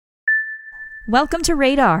Welcome to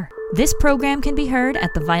Radar. This program can be heard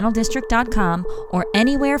at thevinyldistrict.com or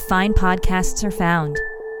anywhere fine podcasts are found.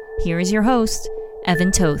 Here is your host,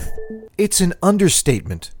 Evan Toth. It's an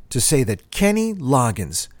understatement to say that Kenny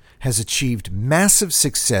Loggins has achieved massive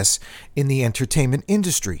success in the entertainment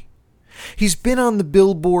industry. He's been on the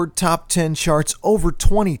Billboard Top 10 charts over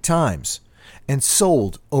 20 times and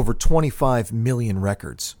sold over 25 million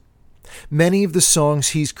records. Many of the songs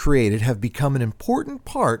he's created have become an important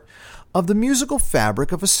part of the musical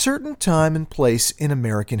fabric of a certain time and place in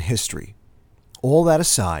American history. All that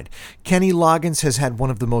aside, Kenny Loggins has had one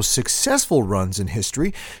of the most successful runs in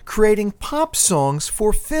history, creating pop songs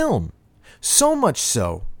for film. So much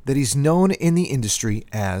so that he's known in the industry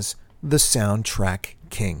as the Soundtrack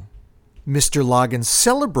King. Mr. Loggins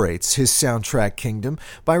celebrates his soundtrack kingdom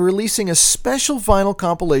by releasing a special vinyl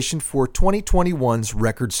compilation for 2021's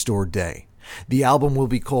Record Store Day. The album will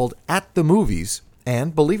be called At the Movies,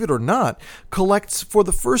 and, believe it or not, collects for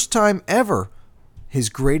the first time ever his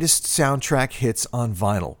greatest soundtrack hits on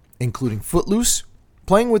vinyl, including Footloose,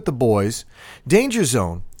 Playing with the Boys, Danger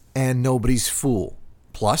Zone, and Nobody's Fool.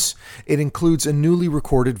 Plus, it includes a newly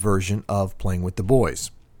recorded version of Playing with the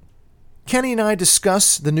Boys. Kenny and I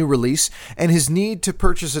discuss the new release and his need to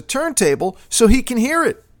purchase a turntable so he can hear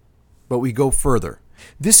it. But we go further.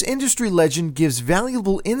 This industry legend gives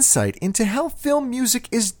valuable insight into how film music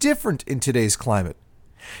is different in today's climate.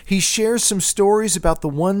 He shares some stories about the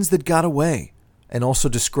ones that got away and also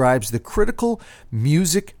describes the critical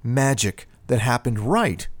music magic that happened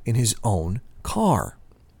right in his own car.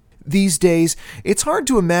 These days, it's hard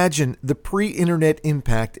to imagine the pre-internet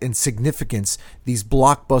impact and significance these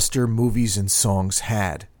blockbuster movies and songs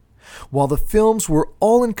had. While the films were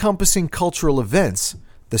all-encompassing cultural events,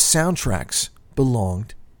 the soundtracks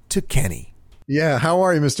belonged to Kenny. Yeah, how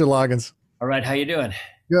are you, Mr. Loggins? All right, how you doing?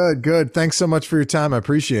 Good. Thanks so much for your time. I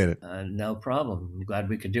appreciate it. No problem. I'm glad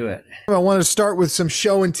we could do it. I want to start with some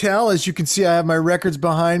show and tell. As you can see, I have my records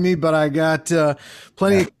behind me, but I got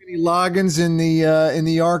plenty of Kenny Loggins in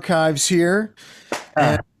the archives here.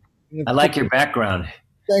 I like your background.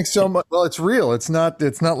 Thanks so much. Well, it's real. It's not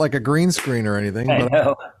like a green screen or anything. I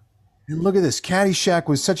know. And look at this. Caddyshack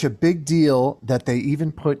was such a big deal that they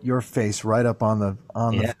even put your face right up on the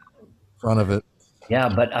front of it. Yeah,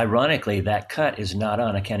 but ironically, that cut is not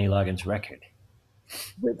on a Kenny Loggins record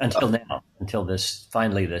until now. Until this.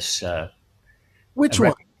 Which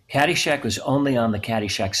one? Caddyshack was only on the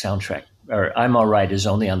Caddyshack soundtrack, or I'm All Right is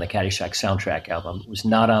only on the Caddyshack soundtrack album. It was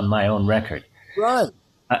not on my own record. Right.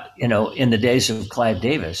 In the days of Clive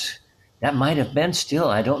Davis, that might have been still.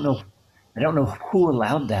 I don't know who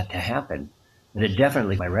allowed that to happen, but it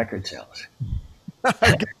definitely my record sales.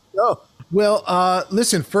 I guess so. Well,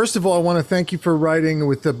 listen, first of all, I want to thank you for writing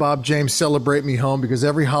with the Bob James Celebrate Me Home, because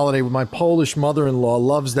every holiday my Polish mother-in-law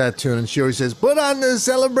loves that tune, and she always says, put on the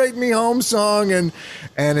Celebrate Me Home song, and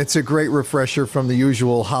it's a great refresher from the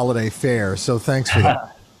usual holiday fare. So thanks for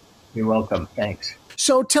that. You're welcome. Thanks.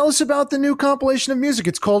 So tell us about the new compilation of music.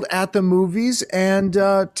 It's called At the Movies, and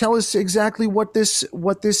tell us exactly what this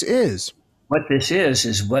is. What this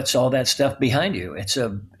is what's all that stuff behind you. It's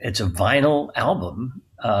a vinyl album.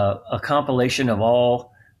 A compilation of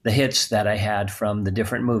all the hits that I had from the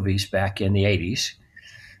different movies back in the 80s.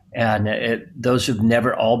 And those have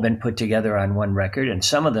never all been put together on one record, and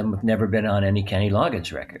some of them have never been on any Kenny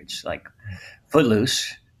Loggins records. Like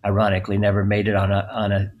Footloose, ironically, never made it on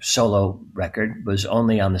a solo record, was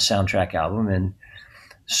only on the soundtrack album, and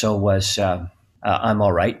so was I'm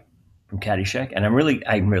All Right from Caddyshack, and I'm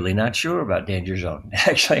really not sure about Danger Zone.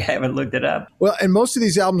 Actually, I haven't looked it up. Well, and most of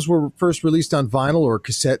these albums were first released on vinyl or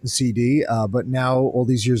cassette and CD, but now all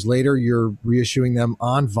these years later, you're reissuing them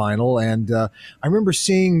on vinyl. And I remember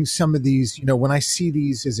seeing some of these. When I see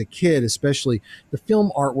these as a kid, especially the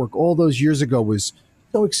film artwork all those years ago was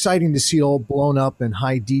so exciting to see it all blown up in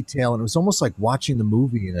high detail, and it was almost like watching the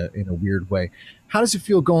movie in a weird way. How does it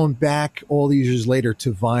feel going back all these years later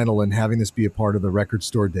to vinyl and having this be a part of the Record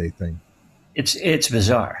Store Day thing? It's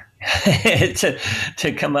bizarre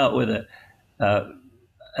to come out with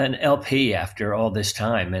an LP after all this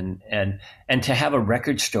time, and to have a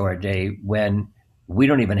Record Store Day when we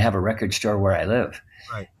don't even have a record store where I live.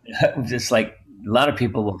 Right. Just like a lot of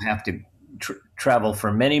people will have to travel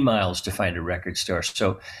for many miles to find a record store.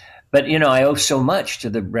 So, but I owe so much to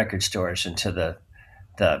the record stores and to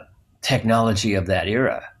the technology of that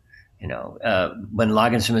era. When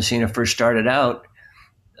Loggins and Messina first started out,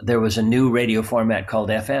 there was a new radio format called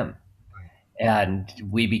FM, and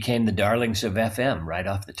we became the darlings of FM right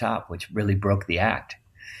off the top, which really broke the act.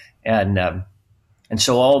 And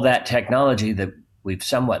so all that technology that we've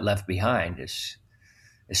somewhat left behind is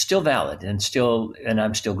still valid and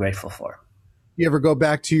I'm still grateful for. You ever go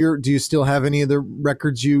back to do you still have any of the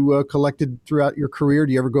records you collected throughout your career?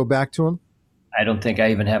 Do you ever go back to them? I don't think I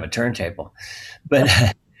even have a turntable,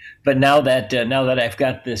 but but now that I've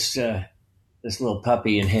got this little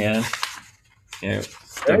puppy in hand, you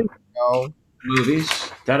There you go. movies,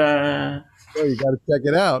 ta-da! Oh, you got to check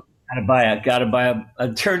it out. Gotta buy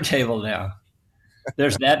a turntable now.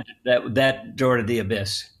 There's that door to the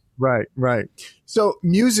abyss. Right, right. So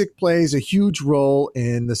music plays a huge role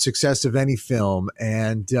in the success of any film,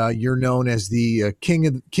 and you're known as the king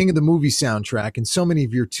of the movie soundtrack. And so many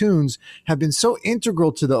of your tunes have been so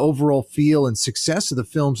integral to the overall feel and success of the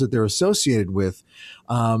films that they're associated with.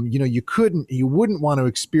 You wouldn't want to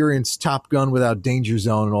experience Top Gun without Danger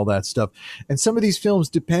Zone and all that stuff. And some of these films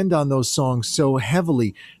depend on those songs so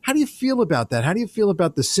heavily. How do you feel about that? How do you feel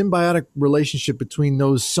about the symbiotic relationship between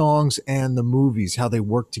those songs and the movies, how they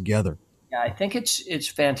work together? Yeah, I think it's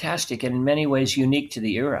fantastic and in many ways unique to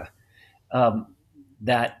the era.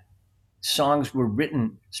 That songs were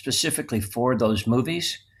written specifically for those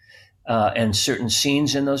movies and certain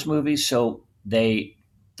scenes in those movies, so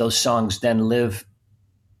those songs then live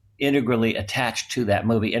integrally attached to that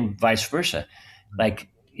movie, and vice versa. Like,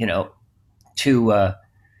 to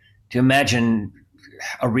imagine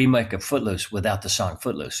a remake of Footloose without the song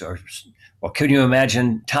Footloose, or could you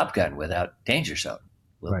imagine Top Gun without Danger Zone?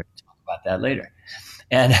 We'll Right. talk about that later.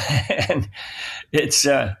 And and it's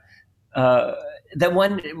that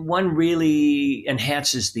one really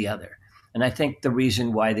enhances the other. And I think the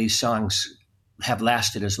reason why these songs have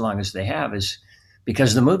lasted as long as they have is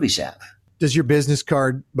because the movies have. Does your business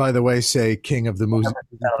card, by the way, say King of the Movie?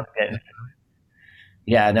 Okay.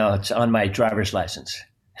 Yeah, no, it's on my driver's license.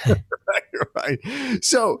 Right.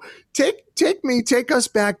 So take us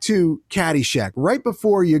back to Caddyshack, right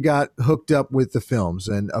before you got hooked up with the films.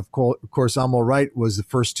 And of course, I'm All Right was the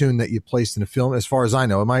first tune that you placed in a film, as far as I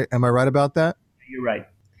know. Am I right about that? You're right.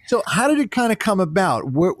 So how did it kind of come about?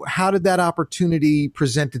 How did that opportunity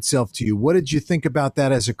present itself to you? What did you think about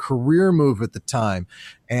that as a career move at the time?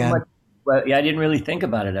 And Well, yeah, I didn't really think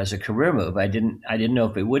about it as a career move. I didn't know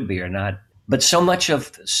if it would be or not. But so much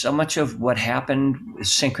of what happened is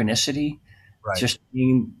synchronicity, right. Just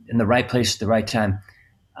being in the right place at the right time.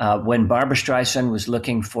 When Barbra Streisand was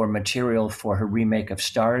looking for material for her remake of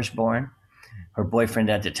 *Star Is Born*, her boyfriend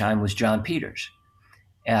at the time was John Peters,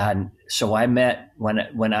 and so I met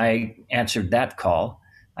when I answered that call,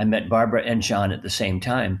 I met Barbara and John at the same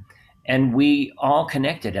time. And we all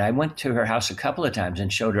connected. I went to her house a couple of times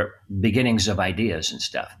and showed her beginnings of ideas and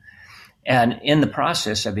stuff. And in the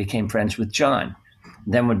process, I became friends with John.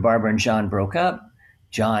 Then when Barbara and John broke up,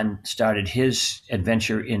 John started his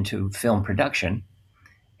adventure into film production.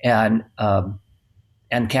 And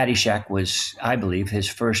Caddyshack was, I believe, his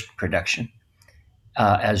first production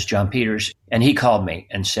as John Peters. And he called me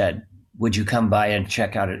and said, would you come by and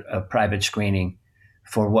check out a private screening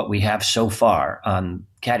for what we have so far on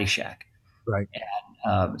Caddyshack? Right.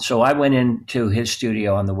 And so I went into his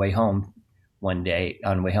studio on the way home one day,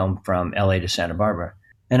 on the way home from LA to Santa Barbara.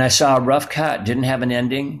 And I saw a rough cut, didn't have an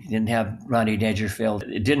ending, didn't have Rodney Dangerfield,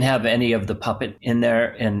 it didn't have any of the puppet in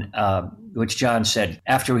there. And which John said,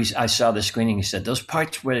 after I saw the screening, he said, those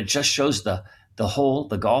parts where it just shows the hole,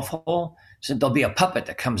 the golf hole, said there'll be a puppet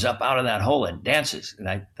that comes up out of that hole and dances. And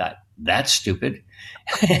I thought, that's stupid.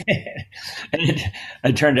 And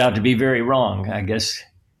it turned out to be very wrong. I guess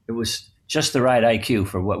it was just the right IQ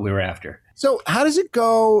for what we were after. So how does it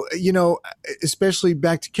go, especially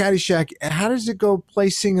back to Caddyshack, how does it go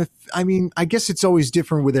placing I guess it's always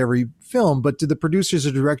different with every film, but do the producers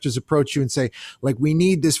or directors approach you and say, like, we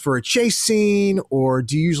need this for a chase scene, or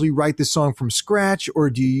do you usually write the song from scratch, or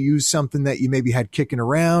do you use something that you maybe had kicking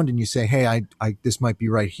around and you say, hey, I this might be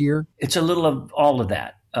right here? It's a little of all of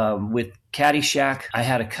that. With Caddyshack, I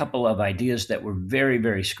had a couple of ideas that were very,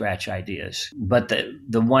 very scratch ideas. But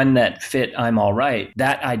the one that fit I'm All Right,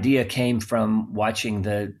 that idea came from watching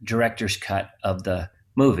the director's cut of the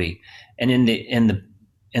movie. And in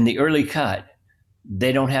the early cut,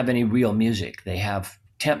 they don't have any real music. They have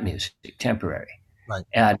temp music, temporary. Right.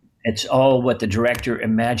 And it's all what the director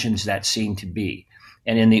imagines that scene to be.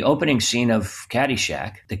 And in the opening scene of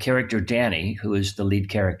Caddyshack, the character Danny, who is the lead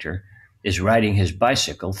character, is riding his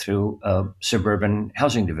bicycle through a suburban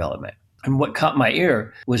housing development. And what caught my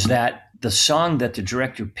ear was that the song that the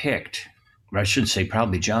director picked, or I should say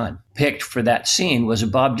probably John, picked for that scene was a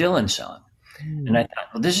Bob Dylan song. And I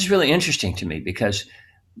thought, well, this is really interesting to me because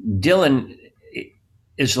Dylan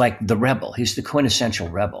is like the rebel. He's the quintessential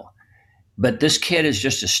rebel. But this kid is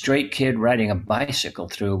just a straight kid riding a bicycle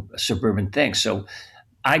through a suburban thing. So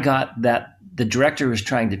I got that the director was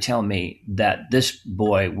trying to tell me that this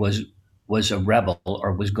boy was was a rebel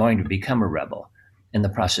or was going to become a rebel in the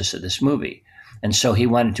process of this movie. And so he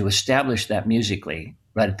wanted to establish that musically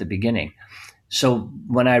right at the beginning. So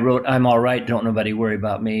when I wrote, I'm all right, don't nobody worry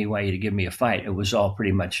about me, why you to give me a fight, it was all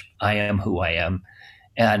pretty much, I am who I am.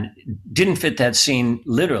 And didn't fit that scene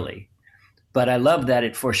literally, but I love that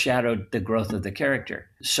it foreshadowed the growth of the character.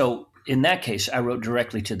 So in that case, I wrote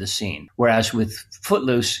directly to the scene. Whereas with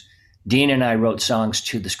Footloose, Dean and I wrote songs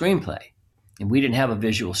to the screenplay. And we didn't have a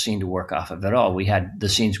visual scene to work off of at all. We had the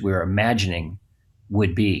scenes we were imagining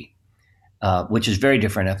would be, which is very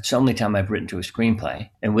different. It's the only time I've written to a screenplay.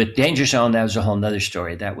 And with Danger Zone, that was a whole nother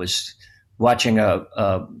story. That was watching a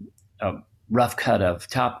rough cut of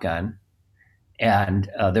Top Gun. And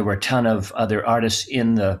there were a ton of other artists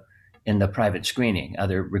in the private screening,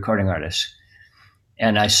 other recording artists.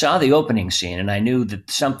 And I saw the opening scene, and I knew that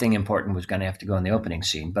something important was going to have to go in the opening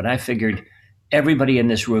scene. But I figured everybody in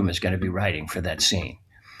this room is going to be writing for that scene.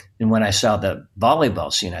 And when I saw the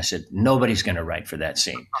volleyball scene, I said, nobody's going to write for that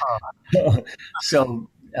scene. So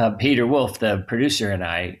Peter Wolf, the producer, and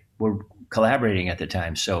I were collaborating at the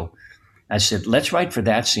time. So I said, let's write for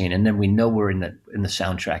that scene, and then we know we're in the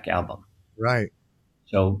soundtrack album. Right.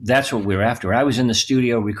 So that's what we were after. I was in the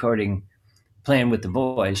studio recording, playing with the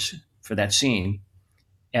boys for that scene.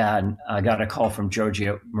 And I got a call from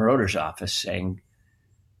Giorgio Moroder's office saying,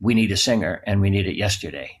 we need a singer and we need it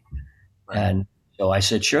yesterday. Right. And so I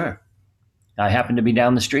said, sure. I happened to be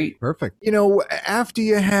down the street. Perfect. You know, after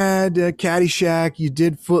you had Caddyshack, you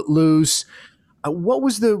did Footloose. What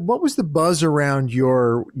was the buzz around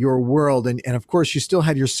your world? And of course, you still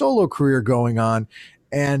had your solo career going on.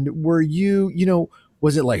 And were you know,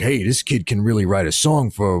 was it like, hey, this kid can really write a song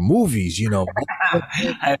for movies, you know?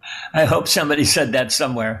 I hope somebody said that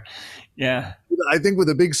somewhere. Yeah. I think with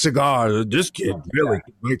a big cigar, this kid really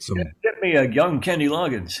can write some. Get me a young Kenny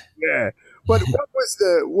Loggins. Yeah. But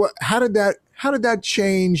how did that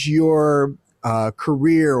change your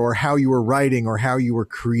career, or how you were writing, or how you were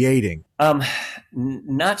creating?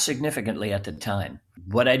 Not significantly at the time.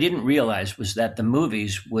 What I didn't realize was that the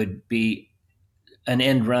movies would be an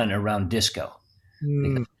end run around disco.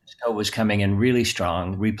 Because disco was coming in really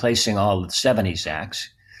strong, replacing all the 70s acts.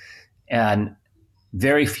 And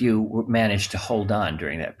very few managed to hold on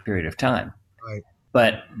during that period of time. Right.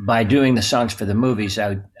 But by doing the songs for the movies,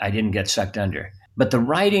 I didn't get sucked under. But the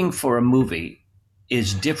writing for a movie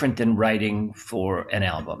is different than writing for an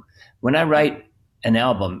album. When I write an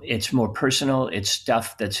album, it's more personal. It's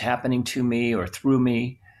stuff that's happening to me or through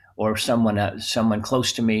me, or someone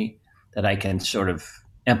close to me that I can sort of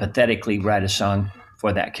empathetically write a song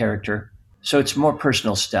for that character. So it's more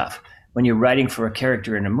personal stuff. When you're writing for a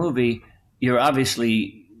character in a movie, you're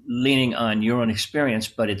obviously leaning on your own experience,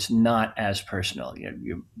 but it's not as personal.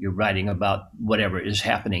 You're writing about whatever is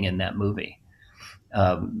happening in that movie.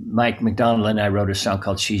 Mike McDonald and I wrote a song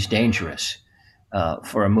called She's Dangerous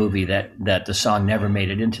for a movie that the song never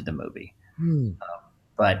made it into the movie.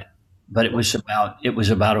 But it was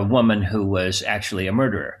about a woman who was actually a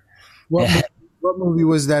murderer. What movie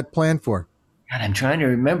was that planned for? God, I'm trying to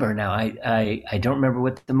remember now. I don't remember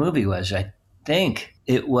what the movie was. I think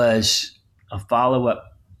it was a follow-up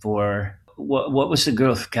for what was the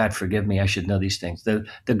girl? God, forgive me. I should know these things.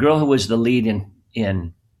 The girl who was the lead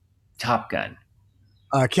in Top Gun.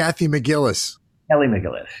 Kathy McGillis. Kelly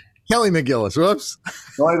McGillis. Kelly McGillis. Whoops.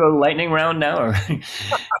 Do I go lightning round now? Or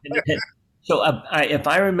so if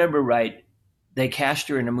I remember right, they cast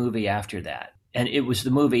her in a movie after that. And it was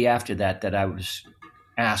the movie after that I was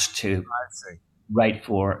asked to write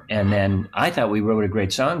for. And then I thought we wrote a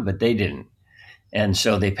great song, but they didn't. And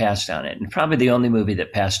so they passed on it. And probably the only movie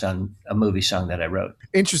that passed on a movie song that I wrote.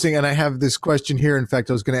 Interesting. And I have this question here. In fact,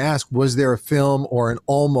 I was going to ask, was there a film or an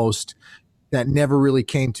almost that never really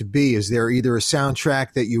came to be? Is there either a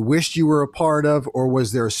soundtrack that you wished you were a part of, or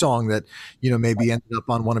was there a song that, you know, maybe ended up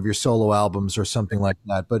on one of your solo albums or something like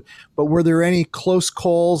that? But were there any close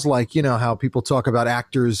calls, like, you know, how people talk about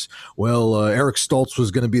actors? Well, Eric Stoltz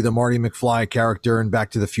was going to be the Marty McFly character in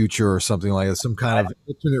Back to the Future or something like that, some kind of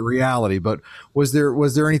alternate reality. But was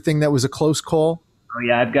there anything that was a close call? Oh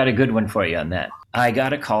yeah, I've got a good one for you on that. I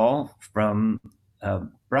got a call from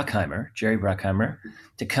Jerry Bruckheimer,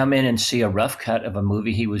 to come in and see a rough cut of a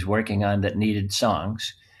movie he was working on that needed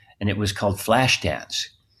songs, and it was called Flashdance.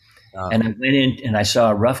 And I went in and I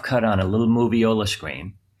saw a rough cut on a little moviola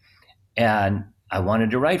screen, and I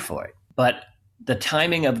wanted to write for it. But the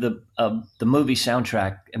timing of the movie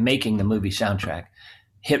soundtrack and making the movie soundtrack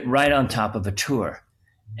hit right on top of a tour.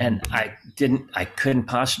 And I couldn't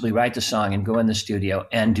possibly write the song and go in the studio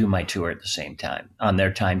and do my tour at the same time on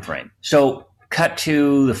their time frame. So cut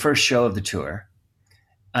to the first show of the tour.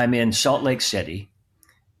 I'm in Salt Lake City,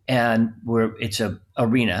 and it's a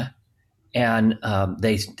arena, and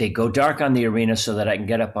they go dark on the arena so that I can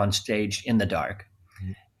get up on stage in the dark.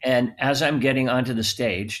 And as I'm getting onto the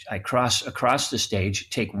stage, I cross across the stage,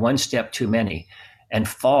 take one step too many, and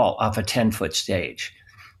fall off a 10-foot stage.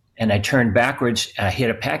 And I turn backwards, I hit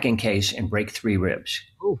a packing case and break 3 ribs.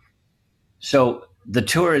 Ooh. So the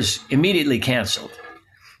tour is immediately canceled,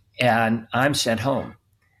 and I'm sent home.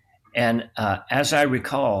 And as I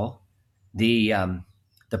recall, the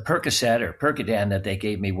Percocet or Percodan that they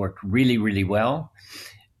gave me worked really, really well.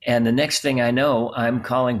 And the next thing I know, I'm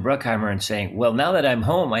calling Bruckheimer and saying, well, now that I'm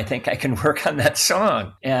home, I think I can work on that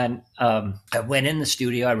song. And I went in the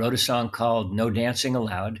studio. I wrote a song called No Dancing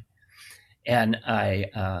Allowed. And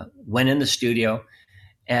I went in the studio,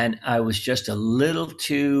 and I was just a little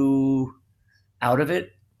too out of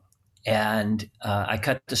it. And I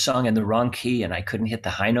cut the song in the wrong key, and I couldn't hit the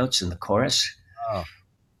high notes in the chorus. Oh.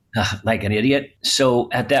 Like an idiot. So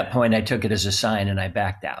at that point, I took it as a sign and I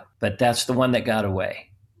backed out. But that's the one that got away,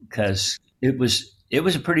 because it was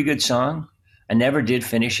a pretty good song. I never did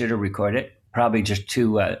finish it or record it. Probably just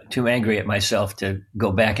too angry at myself to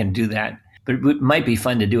go back and do that. But it might be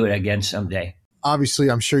fun to do it again someday. Obviously,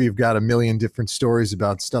 I'm sure you've got a million different stories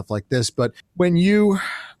about stuff like this. But when you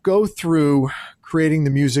go through creating the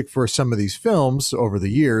music for some of these films over the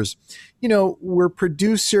years, were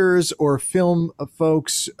producers or film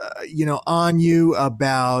folks, on you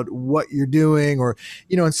about what you're doing, or,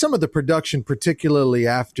 and some of the production, particularly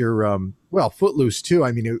after, Footloose too.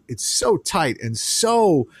 I mean, it's so tight and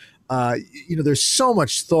so, there's so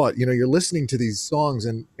much thought. You're listening to these songs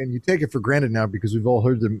and you take it for granted now because we've all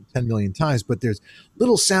heard them 10 million times, but there's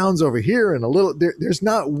little sounds over here and there's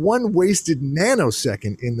not one wasted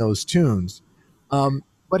nanosecond in those tunes.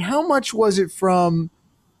 But how much was it from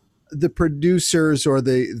the producers or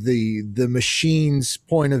the machine's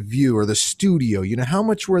point of view, or the studio? How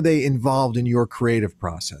much were they involved in your creative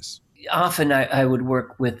process? Often I would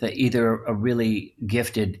work with either a really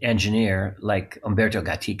gifted engineer like Umberto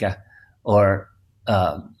Gatica, or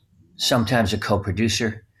sometimes a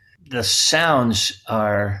co-producer. The sounds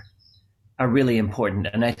are really important.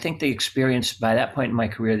 And I think the experience, by that point in my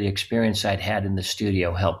career, the experience I'd had in the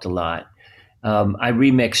studio helped a lot. I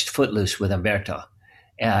remixed Footloose with Umberto,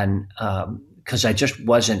 and because I just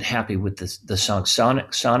wasn't happy with the song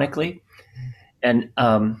sonically. And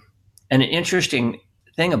an interesting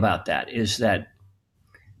thing about that is that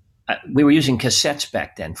we were using cassettes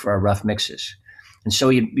back then for our rough mixes. And so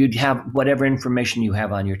you'd have whatever information you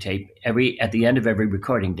have on your tape. At the end of every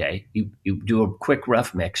recording day, you do a quick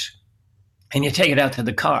rough mix, and you take it out to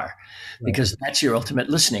the car, because that's your ultimate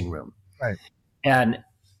listening room. Right. And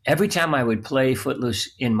every time I would play Footloose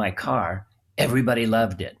in my car, everybody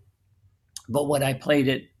loved it. But when I played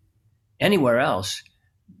it anywhere else,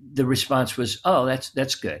 the response was, "Oh,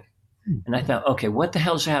 that's good." And I thought, okay, what the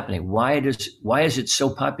hell's happening? Why is it so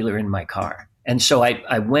popular in my car? And so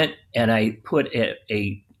I went and I put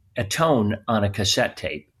a tone on a cassette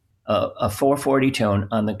tape, a 440 tone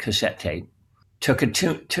on the cassette tape. Took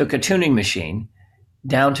a tuning machine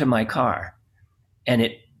down to my car, and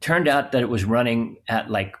it turned out that it was running at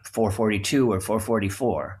like 442 or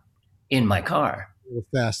 444 in my car. A little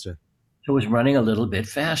faster. It was running a little bit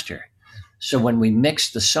faster. So when we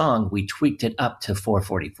mixed the song, we tweaked it up to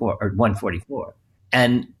 444 or 144,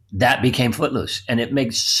 and that became Footloose. And it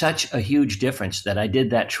makes such a huge difference that I did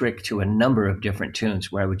that trick to a number of different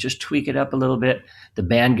tunes, where I would just tweak it up a little bit. The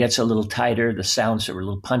band gets a little tighter, the sounds are a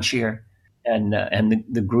little punchier, and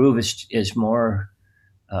the groove is more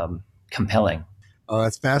compelling. Oh,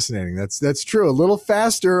 that's fascinating. That's true. A little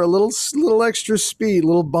faster, a little extra speed, a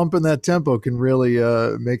little bump in that tempo can really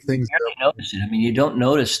make things. You barely notice it. I mean, you don't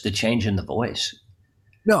notice the change in the voice.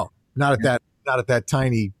 No, not at that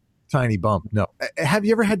tiny bump. No. Have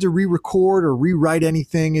you ever had to re-record or rewrite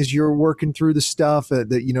anything as you're working through the stuff that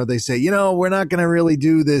they say, we're not going to really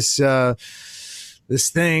do this this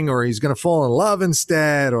thing, or he's going to fall in love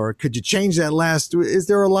instead, or could you change that last? Is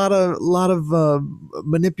there a lot of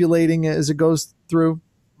manipulating as it goes through?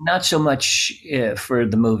 Not so much for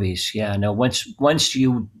the movies. Yeah, no. Once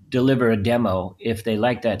you deliver a demo, if they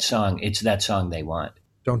like that song, it's that song they want.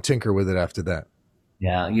 Don't tinker with it after that.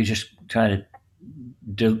 Yeah, you just try to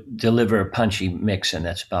deliver a punchy mix, and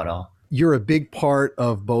that's about all. You're a big part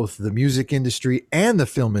of both the music industry and the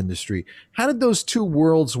film industry. How did those two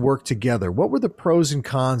worlds work together? What were the pros and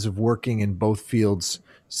cons of working in both fields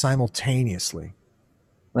simultaneously?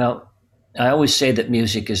 Well, I always say that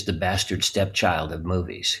music is the bastard stepchild of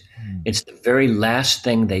movies. It's the very last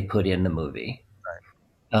thing they put in the movie.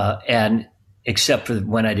 Right. And except for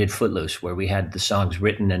when I did Footloose, where we had the songs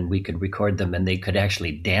written and we could record them and they could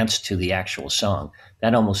actually dance to the actual song.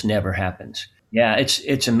 That almost never happens. Yeah,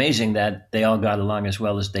 it's amazing that they all got along as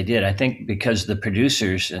well as they did. I think because the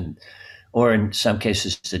producers or in some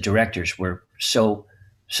cases the directors were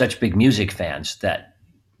such big music fans that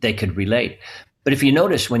they could relate. But if you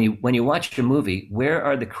notice when you watch a movie, where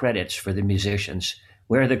are the credits for the musicians?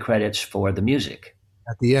 Where are the credits for the music?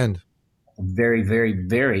 At the end. Very, very,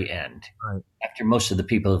 very end, Right. after most of the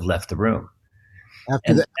people have left the room.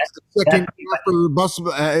 After the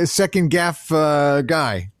second gaff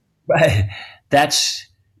guy. Right.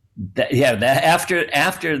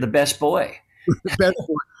 After the best boy.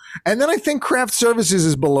 And then I think craft services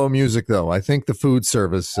is below music, though. I think the food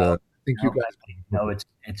service. I think you guys. No, it's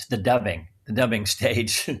the dubbing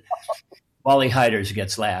stage. Wally Hiders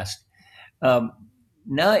gets last.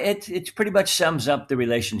 No, it pretty much sums up the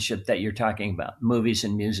relationship that you're talking about. Movies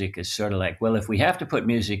and music is sort of like, well, if we have to put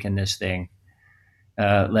music in this thing,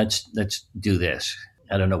 let's do this.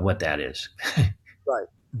 I don't know what that is. Right.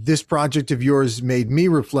 This project of yours made me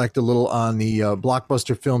reflect a little on the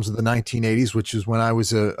blockbuster films of the 1980s, which is when I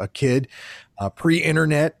was a kid,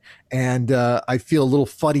 pre-internet, and I feel a little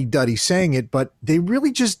fuddy-duddy saying it, but they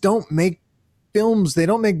really just don't make films. They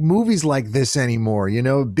don't make movies like this anymore. You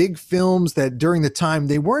know, big films that during the time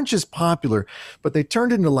they weren't just popular, but they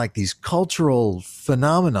turned into like these cultural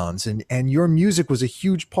phenomenons. And your music was a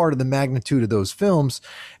huge part of the magnitude of those films,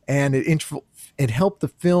 and it helped the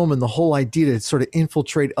film and the whole idea to sort of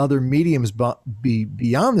infiltrate other mediums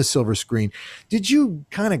beyond the silver screen. Did you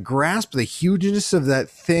kind of grasp the hugeness of that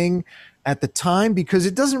thing at the time? Because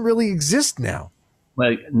it doesn't really exist now.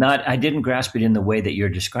 Well, I didn't grasp it in the way that you're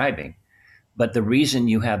describing. But the reason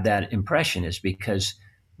you have that impression is because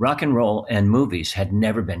rock and roll and movies had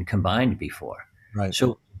never been combined before. Right.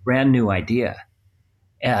 So brand new idea.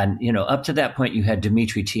 And, up to that point, you had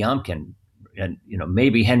Dmitri Tiomkin, and,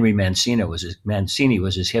 maybe Henry Mancini was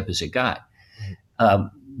as hip as it got. Right.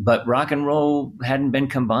 But rock and roll hadn't been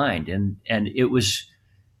combined. And it was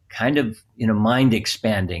kind of, mind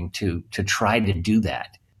expanding to try to do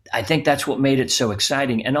that. I think that's what made it so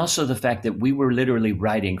exciting. And also the fact that we were literally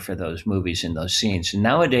writing for those movies and those scenes. And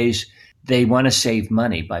nowadays they want to save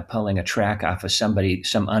money by pulling a track off of some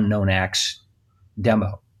unknown act's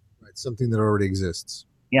demo. Right. Something that already exists.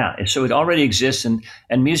 Yeah. So it already exists. And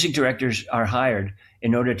music directors are hired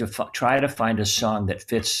in order to try to find a song that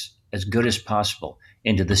fits as good as possible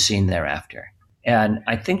into the scene thereafter. And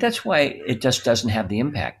I think that's why it just doesn't have the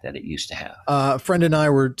impact that it used to have. A friend and I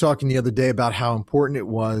were talking the other day about how important it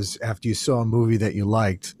was after you saw a movie that you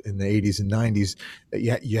liked in the 80s and 90s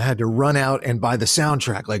that you had to run out and buy the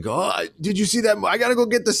soundtrack. Like, oh, did you see that? I got to go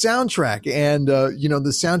get the soundtrack. And, the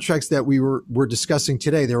soundtracks that we're discussing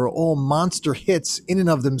today, they were all monster hits in and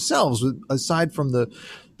of themselves, aside from the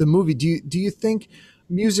movie. Do you think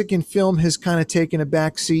music and film has kind of taken a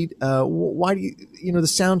back seat? Why do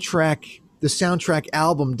the soundtrack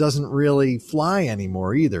album doesn't really fly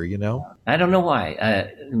anymore either, I don't know why.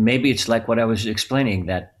 Maybe it's like what I was explaining,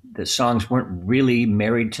 that the songs weren't really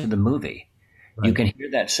married to the movie. Right. You can hear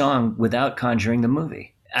that song without conjuring the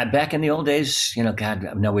movie. Back in the old days,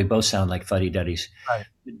 God, no, we both sound like fuddy-duddies. Right.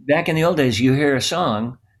 Back in the old days, you hear a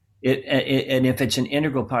song, and if it's an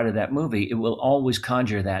integral part of that movie, it will always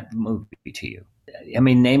conjure that movie to you. I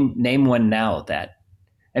mean, name one now that.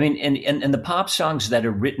 I mean, and the pop songs that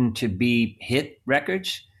are written to be hit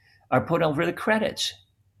records are put over the credits.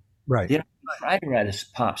 Right. Try to write a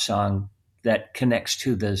pop song that connects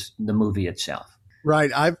to the movie itself.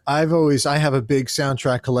 Right. I have a big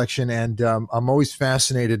soundtrack collection, and I'm always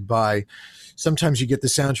fascinated by. Sometimes you get the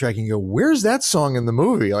soundtrack and you go, "Where's that song in the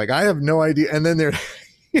movie?" Like, I have no idea. And then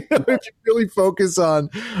if you really focus on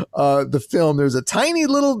the film, there's a tiny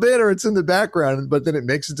little bit, or it's in the background, but then it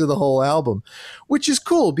makes it to the whole album, which is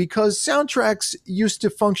cool because soundtracks used to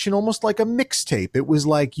function almost like a mixtape. It was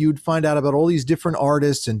like you'd find out about all these different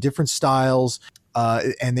artists and different styles,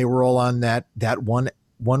 and they were all on that one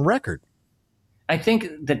record. I think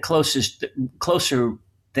the closer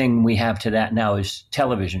thing we have to that now is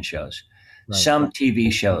television shows. Right. Some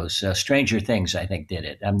TV shows, Stranger Things, I think, did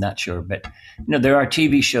it. I'm not sure. But, there are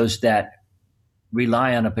TV shows that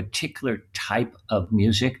rely on a particular type of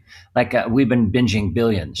music. Like we've been binging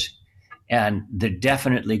Billions, and they're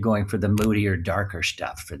definitely going for the moodier, darker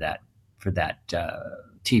stuff for that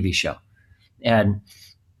TV show. And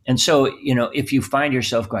so, if you find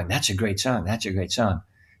yourself going, that's a great song,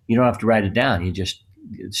 you don't have to write it down. You just,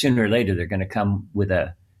 sooner or later, they're going to come with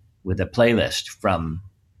a playlist from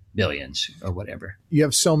Billions or whatever. You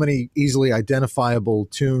have so many easily identifiable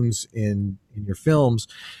tunes in your films.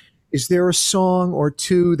 Is there a song or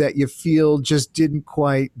two that you feel just didn't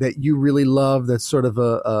quite, that you really love, that's sort of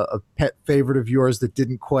a pet favorite of yours that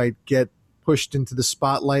didn't quite get pushed into the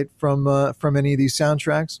spotlight from any of these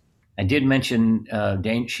soundtracks? I did mention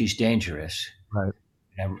She's Dangerous. Right.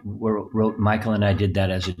 Michael and I did that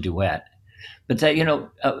as a duet. But that,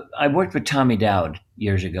 I worked with Tommy Dowd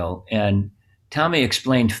years ago, and Tommy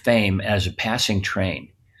explained fame as a passing train.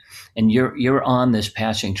 And you're on this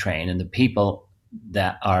passing train, and the people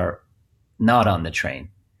that are not on the train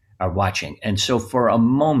are watching. And so for a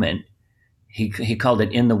moment, he called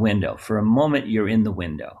it in the window. For a moment, you're in the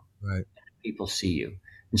window. Right. People see you.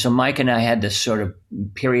 And so Mike and I had this sort of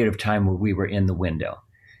period of time where we were in the window.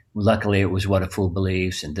 Luckily, it was What a Fool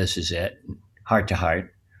Believes, and This Is It, Heart to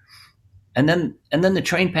Heart. And then the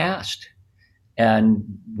train passed. And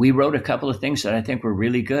we wrote a couple of things that I think were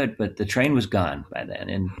really good, but the train was gone by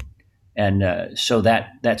then. And so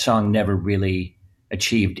that song never really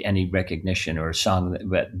achieved any recognition, or a song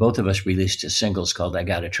that both of us released as singles called I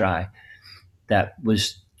Gotta Try. That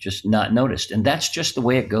was just not noticed. And that's just the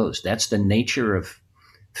way it goes. That's the nature of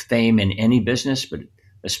fame in any business, but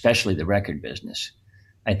especially the record business.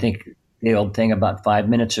 I think the old thing about 5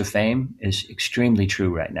 minutes of fame is extremely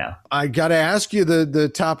true right now. I got to ask you, the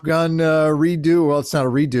Top Gun redo. Well, it's not a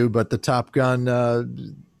redo, but the Top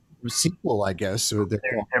Gun sequel, I guess. So they're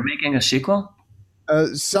making a sequel?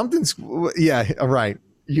 Something's, yeah, right.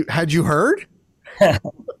 Had you heard? I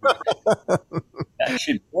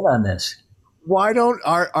should get on this. Why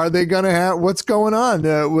are they going to have, what's going on?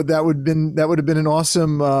 That would have been an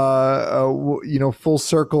awesome, full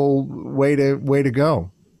circle way to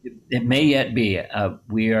go. It may yet be.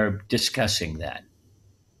 We are discussing that.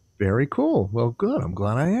 Very cool. Well, good. I'm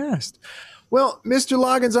glad I asked. Well, Mr.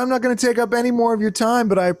 Loggins, I'm not going to take up any more of your time,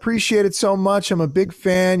 but I appreciate it so much. I'm a big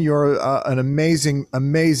fan. You're an amazing,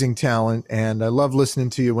 amazing talent, and I love listening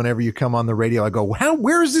to you whenever you come on the radio. I go, wow,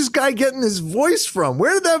 where is this guy getting his voice from?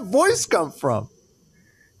 Where did that voice come from?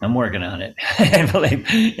 I'm working on it. I believe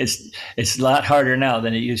it's a lot harder now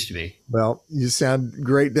than it used to be. Well, you sound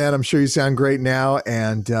great, Dad. I'm sure you sound great now,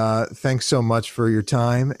 and thanks so much for your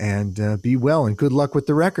time, and be well, and good luck with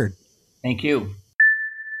the record. Thank you.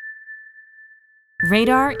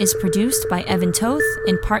 Radar is produced by Evan Toth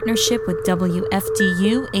in partnership with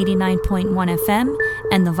WFDU 89.1 FM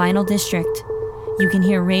and the Vinyl District. You can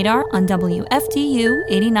hear Radar on WFDU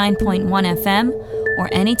 89.1 FM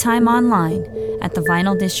or anytime online at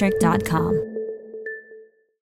thevinyldistrict.com.